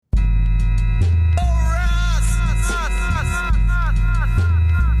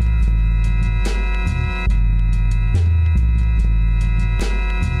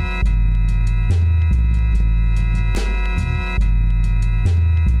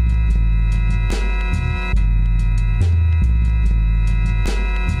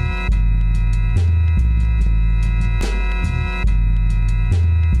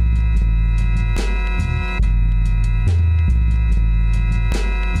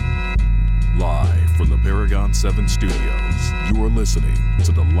Paragon 7 Studios. You are listening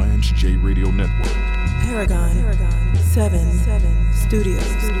to the Lance J Radio Network. Paragon 7 Studios.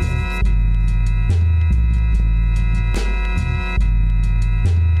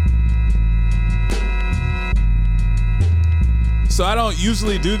 So I don't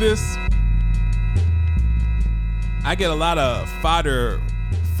usually do this. I get a lot of fodder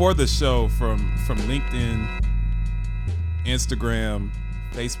for the show from LinkedIn, Instagram,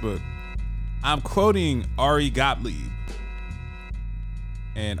 Facebook. I'm quoting Ari Gottlieb.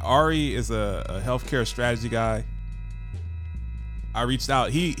 And Ari is a healthcare strategy guy. I reached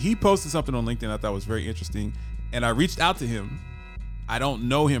out. He posted something on LinkedIn I thought was very interesting. And I reached out to him. I don't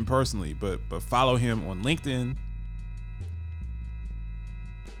know him personally, but follow him on LinkedIn.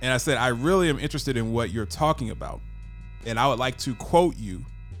 And I said, I really am interested in what you're talking about. And I would like to quote you.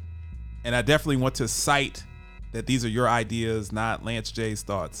 And I definitely want to cite that these are your ideas, not Lance J's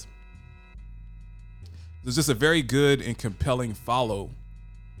thoughts. There's just a very good and compelling follow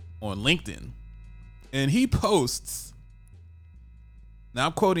on LinkedIn. And he posts, now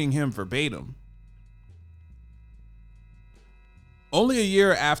I'm quoting him verbatim. Only a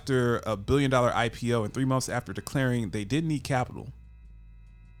year after a $1 billion IPO and 3 months after declaring they didn't need capital,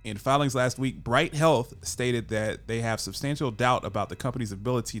 in filings last week, Bright Health stated that they have substantial doubt about the company's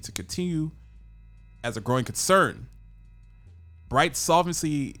ability to continue as a growing concern. Bright's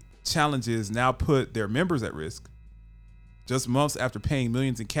solvency challenges now put their members at risk, just months after paying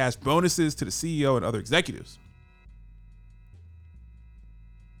millions in cash bonuses to the CEO and other executives.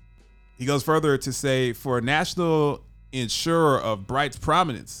 He goes further to say, for a national insurer of Bright's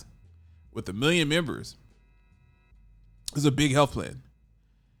prominence with 1 million members, this is a big health plan.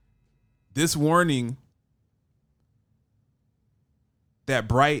 This warning that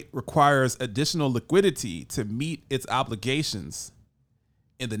Bright requires additional liquidity to meet its obligations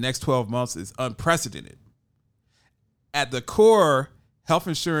in the next 12 months is unprecedented. At the core, health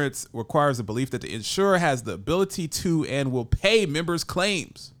insurance requires a belief that the insurer has the ability to and will pay members'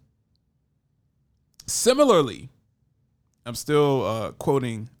 claims. Similarly, I'm still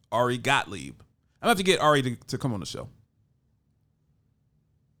quoting Ari Gottlieb. I'm going to have to get Ari to come on the show.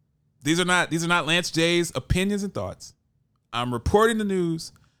 These are not Lance J's opinions and thoughts. I'm reporting the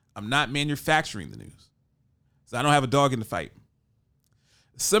news. I'm not manufacturing the news. So I don't have a dog in the fight.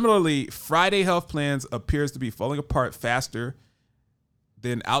 Similarly, Friday Health Plans appears to be falling apart faster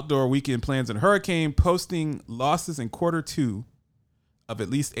than outdoor weekend plans in Hurricane, posting losses in Q2 of at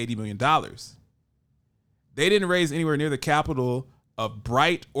least $80 million. They didn't raise anywhere near the capital of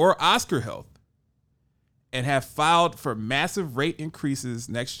Bright or Oscar Health and have filed for massive rate increases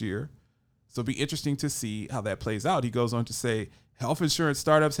next year. So it'll be interesting to see how that plays out. He goes on to say, health insurance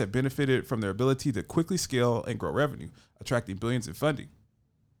startups have benefited from their ability to quickly scale and grow revenue, attracting billions in funding,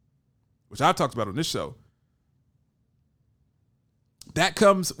 which I've talked about on this show. That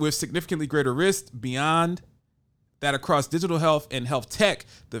comes with significantly greater risk beyond that across digital health and health tech.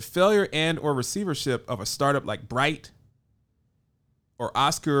 The failure and or receivership of a startup like Bright or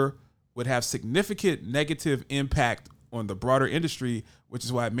Oscar would have significant negative impact on the broader industry, which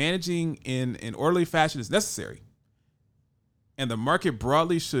is why managing in an orderly fashion is necessary. And the market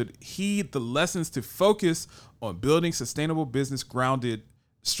broadly should heed the lessons to focus on building sustainable business grounded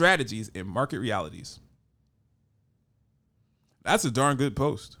strategies in market realities. That's a darn good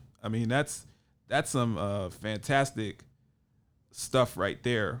post. I mean, that's some fantastic stuff right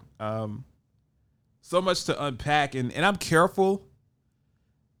there. So much to unpack, and I'm careful.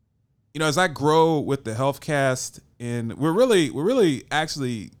 You know, as I grow with the HealthCast, and we're really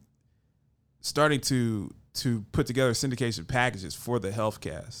actually starting to put together syndication packages for the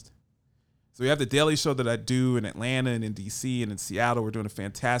HealthCast. So we have the daily show that I do in Atlanta and in DC and in Seattle. We're doing a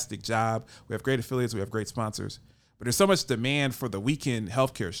fantastic job. We have great affiliates. We have great sponsors. But there's so much demand for the weekend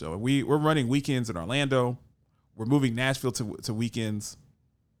healthcare show. And we're running weekends in Orlando. We're moving Nashville to weekends.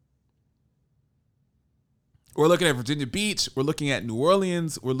 We're looking at Virginia Beach. We're looking at New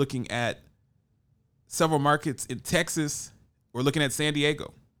Orleans. We're looking at several markets in Texas. We're looking at San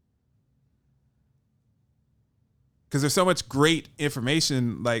Diego. Because there's so much great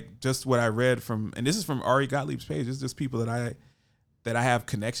information, like just what I read from, and this is from Ari Gottlieb's page. It's just people that I have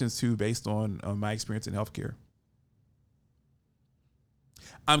connections to based on my experience in healthcare.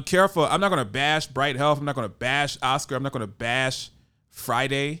 I'm careful. I'm not going to bash Bright Health. I'm not going to bash Oscar. I'm not going to bash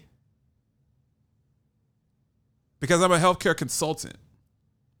Friday, because I'm a healthcare consultant,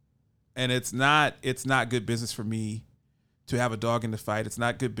 and it's not good business for me to have a dog in the fight. It's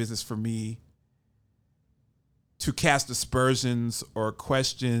not good business for me to cast aspersions or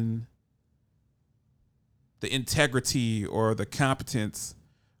question the integrity or the competence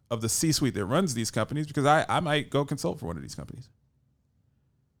of the C-suite that runs these companies, because I might go consult for one of these companies.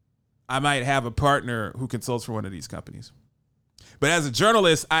 I might have a partner who consults for one of these companies. But as a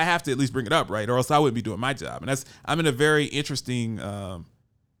journalist, I have to at least bring it up, right? Or else I wouldn't be doing my job. And I'm in a very interesting.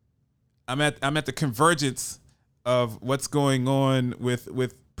 I'm at the convergence of what's going on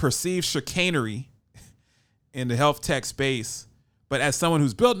with perceived chicanery in the health tech space. But as someone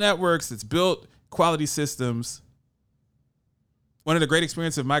who's built networks, that's built quality systems, one of the great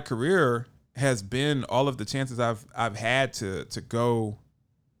experiences of my career has been all of the chances I've had to go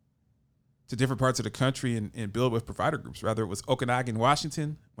to different parts of the country and build with provider groups, whether it was Okanagan,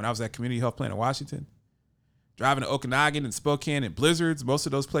 Washington, when I was at Community Health Plan in Washington, driving to Okanagan and Spokane and blizzards. Most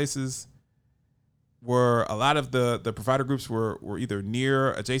of those places were, a lot of the provider groups were either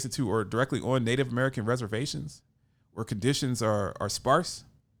near, adjacent to, or directly on Native American reservations where conditions are sparse.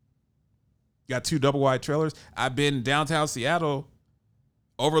 You got 2 double wide trailers. I've been downtown Seattle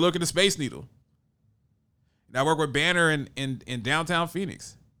overlooking the Space Needle. And I work with Banner in downtown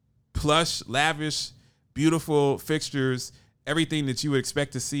Phoenix. Plush, lavish, beautiful fixtures, everything that you would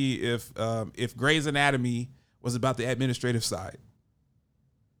expect to see if Grey's Anatomy was about the administrative side.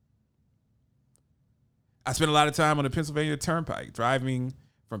 I spent a lot of time on the Pennsylvania Turnpike, driving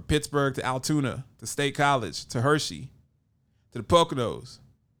from Pittsburgh to Altoona, to State College, to Hershey, to the Poconos.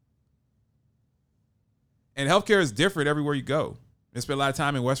 And healthcare is different everywhere you go. I spent a lot of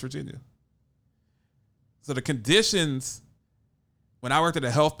time in West Virginia. So the conditions when I worked at a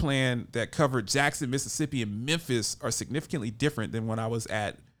health plan that covered Jackson, Mississippi, and Memphis are significantly different than when I was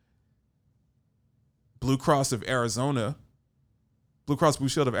at Blue Cross of Arizona, Blue Cross Blue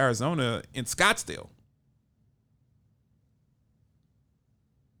Shield of Arizona in Scottsdale.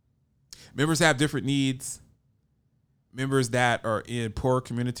 Members have different needs. Members that are in poor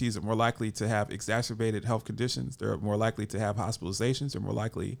communities are more likely to have exacerbated health conditions. They're more likely to have hospitalizations. They're more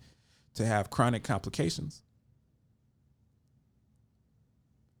likely to have chronic complications.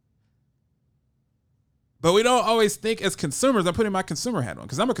 But we don't always think as consumers. I'm putting my consumer hat on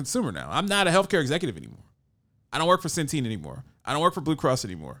because I'm a consumer now. I'm not a healthcare executive anymore. I don't work for Centene anymore. I don't work for Blue Cross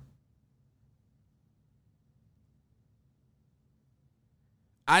anymore.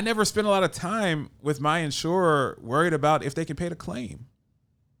 I never spend a lot of time with my insurer worried about if they can pay the claim.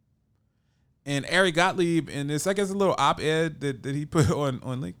 And Ari Gottlieb, in this, I guess, a little op-ed that he put on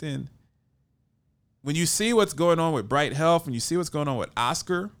LinkedIn, when you see what's going on with Bright Health, when you see what's going on with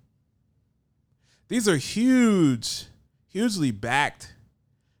Oscar, these are hugely backed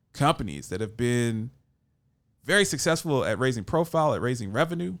companies that have been very successful at raising profile, at raising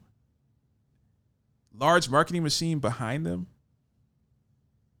revenue, large marketing machine behind them.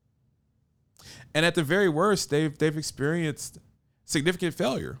 And at the very worst, they've experienced significant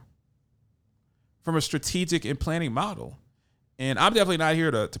failure from a strategic and planning model. And I'm definitely not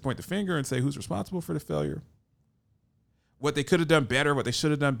here to point the finger and say who's responsible for the failure. What they could have done better, what they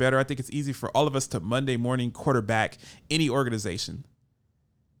should have done better. I think it's easy for all of us to Monday morning quarterback any organization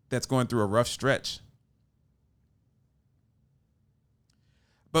that's going through a rough stretch.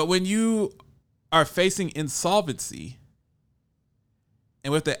 But when you are facing insolvency,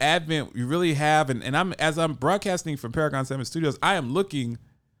 and with the advent, you really have, and as I'm broadcasting from Paragon 7 Studios, I am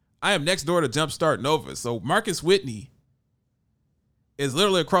next door to Jumpstart Nova. So Marcus Whitney is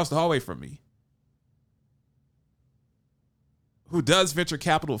literally across the hallway from me, who does venture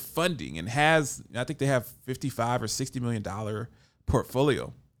capital funding and has, I think they have $55 or $60 million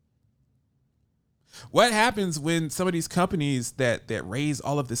portfolio. What happens when some of these companies that raise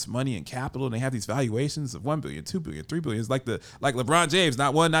all of this money and capital and they have these valuations of $1 billion, $2 billion, $3 billion, like LeBron James,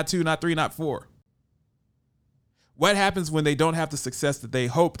 not 1, not 2, not 3, not 4. What happens when they don't have the success that they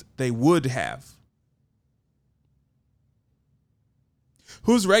hoped they would have?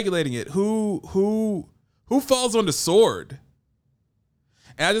 Who's regulating it? Who falls on the sword?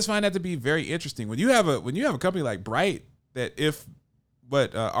 And I just find that to be very interesting. When you have a company like Bright, that if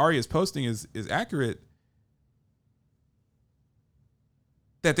what Ari is posting is accurate,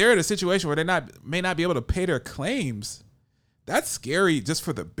 that they're in a situation where they may not be able to pay their claims, that's scary just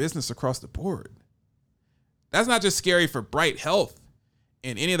for the business across the board. That's not just scary for Bright Health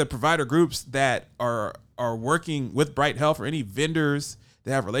and any of the provider groups that are working with Bright Health, or any vendors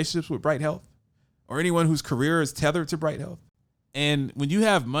that have relationships with Bright Health, or anyone whose career is tethered to Bright Health. And when you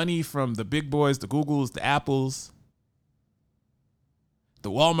have money from the big boys, the Googles, the Apples, the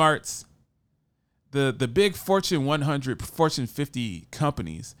Walmarts, the big Fortune 100, Fortune 50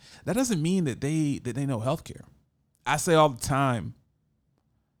 companies, that doesn't mean that they know healthcare. I say all the time,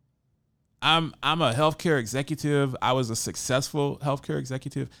 I'm a healthcare executive. I was a successful healthcare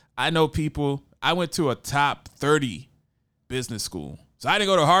executive. I know people. I went to a top 30 business school, So I didn't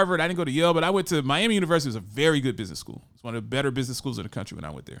go to Harvard, I didn't go to Yale, but I went to Miami University. It was a very good business school. It's one of the better business schools in the country when I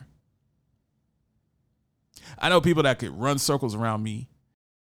went there. I know people that could run circles around me.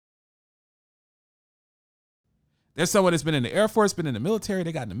 There's someone that's been in the Air Force, been in the military,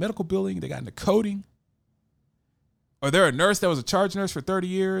 they got in the medical building, they got into coding. Or they're a nurse that was a charge nurse for 30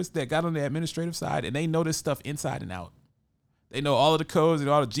 years that got on the administrative side, and they know this stuff inside and out. They know all of the codes, they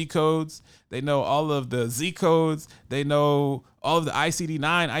know all the G codes, they know all of the Z codes, they know all of the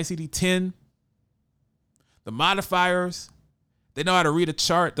ICD-9, ICD-10, the modifiers. They know how to read a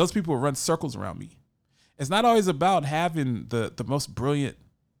chart. Those people will run circles around me. It's not always about having the most brilliant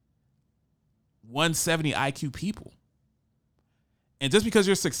 170 IQ people. And just because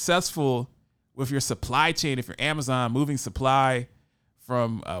you're successful with your supply chain, if you're Amazon moving supply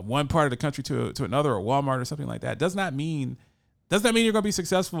from one part of the country to another, or Walmart or something like that, does not mean you're going to be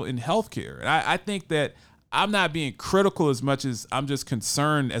successful in healthcare. And I think that I'm not being critical as much as I'm just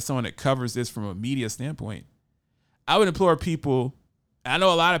concerned as someone that covers this from a media standpoint. I would implore people, I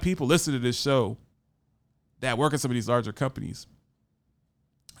know a lot of people listen to this show that work at some of these larger companies.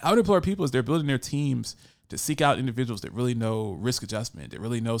 I would implore people as they're building their teams to seek out individuals that really know risk adjustment, that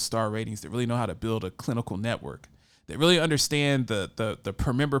really know star ratings, that really know how to build a clinical network, that really understand the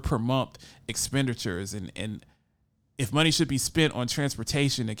per member per month expenditures, and if money should be spent on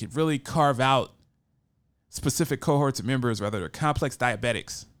transportation, it could really carve out specific cohorts of members, whether they're complex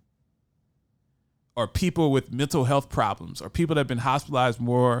diabetics or people with mental health problems or people that have been hospitalized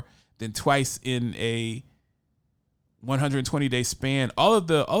more than twice in a 120-day span. All of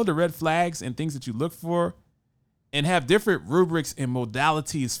the red flags and things that you look for, and have different rubrics and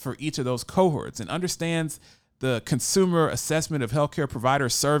modalities for each of those cohorts, and understands the Consumer Assessment of Healthcare Provider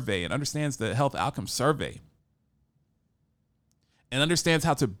Survey, and understands the Health Outcome Survey, and understands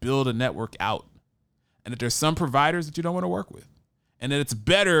how to build a network out, and that there's some providers that you don't want to work with, and that it's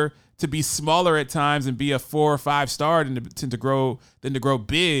better to be smaller at times and be a 4 or 5 star than to grow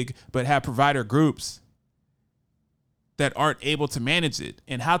big, but have provider groups that aren't able to manage it,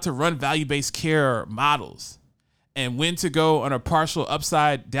 and how to run value-based care models, and when to go on a partial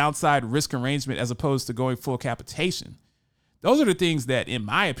upside downside risk arrangement as opposed to going full capitation. Those are the things that, in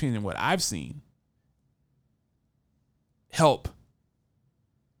my opinion, what I've seen help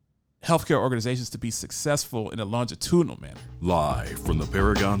healthcare organizations to be successful in a longitudinal manner. Live from the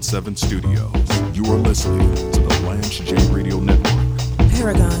Paragon 7 studios, you are listening to the Lance J Radio Network.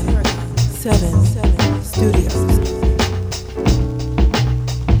 Paragon 7 Studios.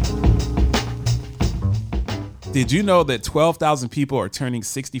 Did you know that 12,000 people are turning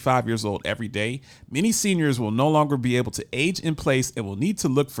 65 years old every day? Many seniors will no longer be able to age in place and will need to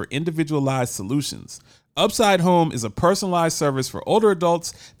look for individualized solutions. Upside Home is a personalized service for older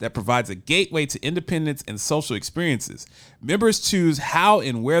adults that provides a gateway to independence and social experiences. Members choose how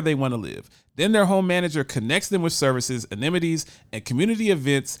and where they want to live. Then their home manager connects them with services, amenities, and community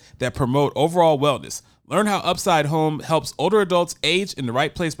events that promote overall wellness. Learn how Upside Home helps older adults age in the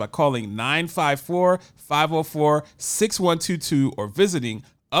right place by calling 954-504-6122 or visiting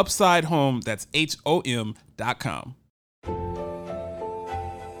UpsideHome, that's HOM.com.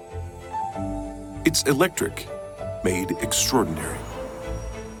 It's electric, made extraordinary.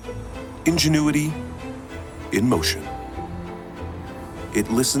 Ingenuity in motion.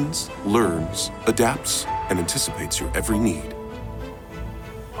 It listens, learns, adapts, and anticipates your every need.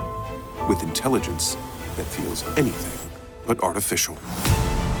 With intelligence that feels anything but artificial.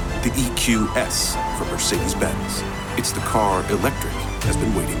 The EQS from Mercedes-Benz. It's the car electric has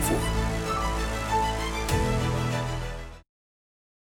been waiting for.